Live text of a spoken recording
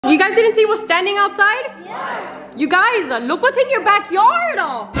You guys didn't see what's standing outside? Yeah. You guys, look what's in your backyard.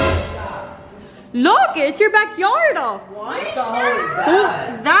 Look, it's your backyard. What?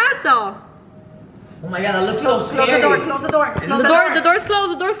 Who's that? Oh my god, that looks so scary. Close the door, close the door. The door's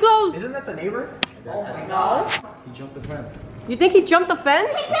closed, the door's closed. Isn't that the neighbor? Oh my god. He jumped the fence. You think he jumped the fence?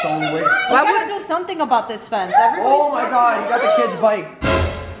 That's the only way. We gotta do something about this fence. Oh my god, he got the kid's bike.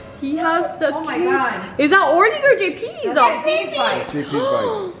 He has the Oh my kids. god. Is that Orly's or JP's? JP's bike. JP's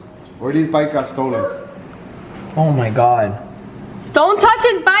bike. Orly's bike got stolen. Oh my god. Don't touch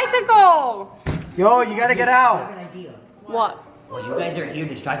his bicycle. Yo, you gotta get out. What? Well, you guys are here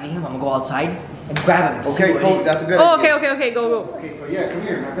distracting him. I'm gonna go outside and grab him. Okay, cool. That's a good Oh, idea. okay, go. Okay, so yeah, come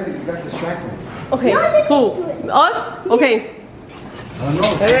here. Maibelys, you gotta distract him. Okay, who? Us? Okay. I don't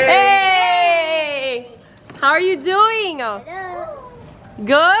know. Hey! How are you doing?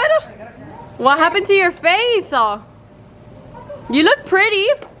 Good? What happened to your face? You look pretty.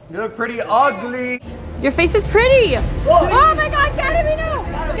 You look pretty ugly. Your face is pretty. Oh my god, get him now!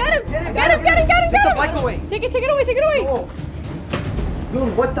 Get him! Take the bike away. Take it away! Oh.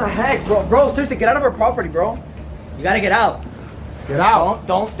 Dude, what the heck, bro? Bro, seriously, get out of our property, bro. You gotta get out. Get out.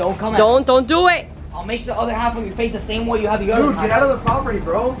 Don't come out. Don't do it. I'll make the other half of your face the same way you have the other Dude, half. get out of the property,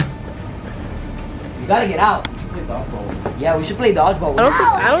 bro. You gotta get out. Yeah, we should play dodgeball.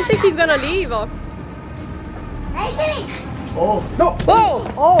 I don't think he's gonna leave. Oh. No. Whoa!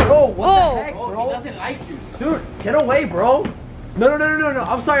 Oh, no. What Oh. the heck, bro? He doesn't like you. Dude, get away, bro. No.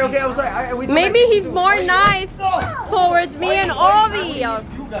 I'm sorry, okay? I'm sorry. Maybe he's more nice towards me and Ovi.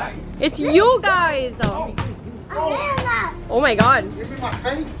 It's you guys. Oh my god.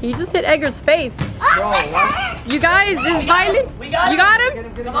 He just hit Edgar's face. You guys, this violence. You got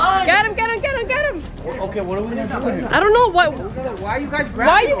him? Come on. Get him. Okay, what are we gonna do? I don't know what. Why are you guys grabbing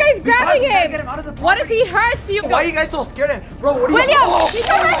Why are you guys grabbing Get him? him out of the What if he hurts you? Why are you guys so scared of him? Bro, what are you William! Oh. He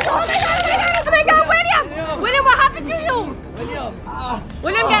got hurt. Oh my god, William! William, what happened to you?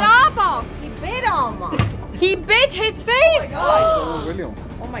 William, get up! He bit him. He bit his face! William.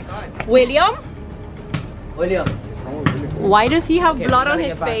 Oh my god. William? William. Why does he have Okay, blood we on gotta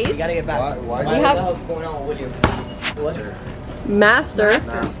his get back. face? We gotta get back. Why You What have- the hell's going on with William? What? Master?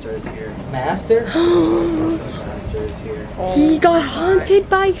 Master is here. Master? Master is here. He got haunted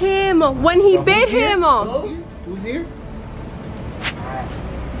by him when he bit him. Who's here?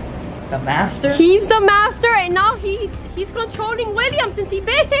 The master? He's the master and now he's controlling William since he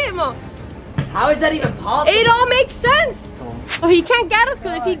bit him. How is that even possible? It all makes sense. So he can't get us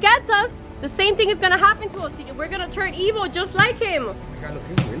because if he gets us, the same thing is gonna happen to us. We're gonna turn evil just like him.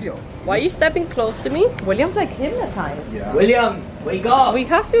 Why are you stepping close to me? William's like hypnotized. Yeah. William, wake up. We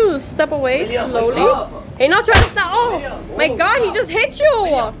have to step away William, slowly. wake up. Hey, not trying to stop. Oh my god, he just hit you.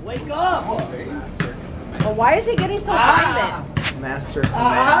 William, wake up. But why is he getting so violent? Master.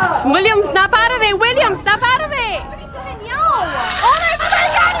 William, snap out of it. William, snap out of it. Oh my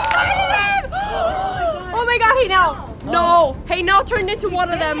god, he's fighting him. Oh my god, hey now. No. Hey now turned into one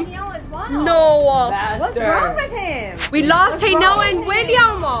of them. No. What's wrong with him? We lost Heynel and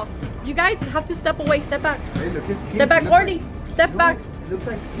William. You guys have to step away. Step back. Hey, look, his teeth Step back, look Orly. Step back. It looks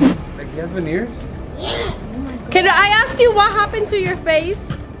like he has veneers. Can I ask you what happened to your face?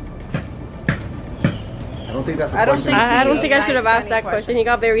 I don't think that's a I don't question. think- I don't think I should have asked Any that question. He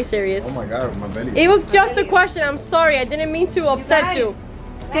got very serious. Oh my god, my belly. It was just a question. I'm sorry. I didn't mean to upset you.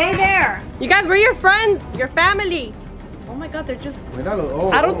 Stay there. You guys, we're your friends, your family. Oh my god, they're just.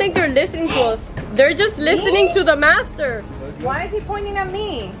 I don't think they're listening to us. They're just listening to the master. Why is he pointing at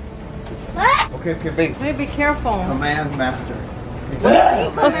me? Okay, babe. Hey, be careful. Command master.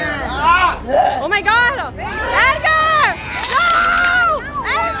 Come on. Oh my god! Edgar! No!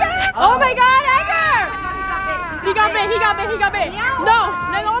 Edgar! Oh my god, Edgar! He got bit, he got bit, he got bit. No!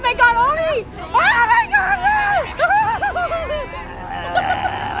 Oh my god, Oli! Oh my god!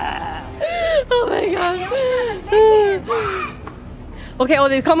 Oh my god. Okay,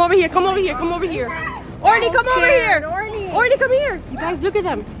 Oli, come over here, come over here, come over here. Orly, come over here! Orly, come here! You guys, look at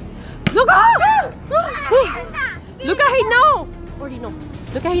them. Look! Look at Heynel! Orly, no.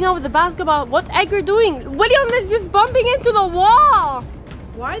 Look at Heynel with the basketball. What's Edgar doing? William is just bumping into the wall.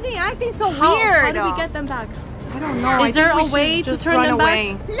 Why are they acting so How weird? do we get them back? I don't know. Is there a way to turn them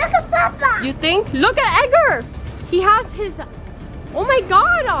back? Look at Papa. You think? Look at Edgar. He has his. Oh my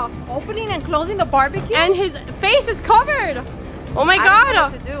god. Opening and closing the barbecue? And his face is covered. Oh my I god. don't know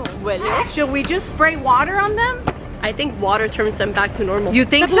what to do. William? Should we just spray water on them? I think water turns them back to normal. You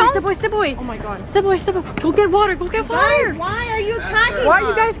think step so? Away, step away, step away. Oh my god. Step away, step away. Go get water, go get water. Why are you attacking Why are you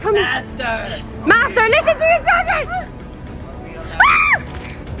us? guys coming? Master. Master, listen to your children.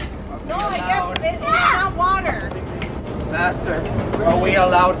 No, I guess this is not water. Master, are we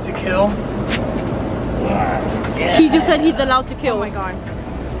allowed to kill? He just said he's allowed to kill. Oh my god.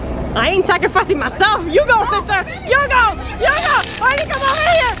 I ain't sacrificing myself. You go, sister. You go. You go. Orly, come over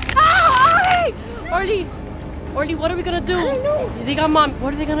here. Oh, Orly. Orly, what are we gonna do? I don't know. They got mom.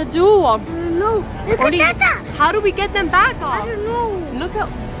 What are they gonna do? I don't know. Look Orly, at Tata. how do we get them back I off? don't know. Look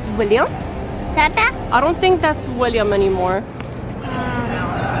at William. Tata? I don't think that's William anymore.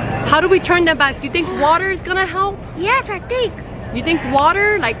 How do we turn them back? Do you think water is gonna help? Yes, I think. You think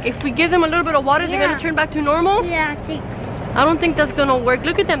water? Like if we give them a little bit of water, they're Yeah. gonna turn back to normal? Yeah, I think. I don't think that's gonna work.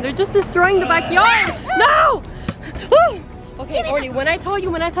 Look at them. They're just destroying the backyard. No! Woo! Okay, Orly, when I tell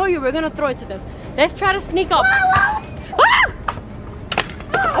you, we're gonna throw it to them. Let's try to sneak up. Ah!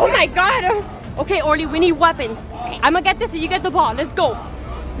 Oh my god! Okay, Orly, we need weapons. I'm gonna get this and you get the ball. Let's go.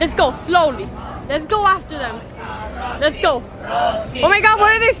 Let's go, slowly. Let's go after them. Let's go. Oh my god,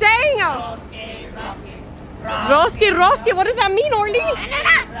 what are they saying? Roski, what does that mean, Orly?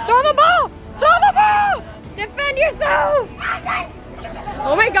 Throw the ball! Throw the ball! Defend yourself!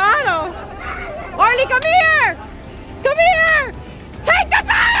 Oh my god! Orly, come here! Come here! Take the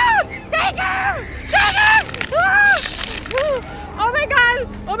child! Take him! Take him! Ah! Oh my god!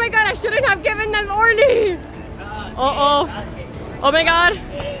 Oh my god, I shouldn't have given them Orly! Uh-oh. Oh my god!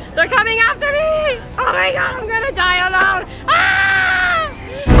 They're coming after me! Oh my god, I'm gonna die alone! Ah!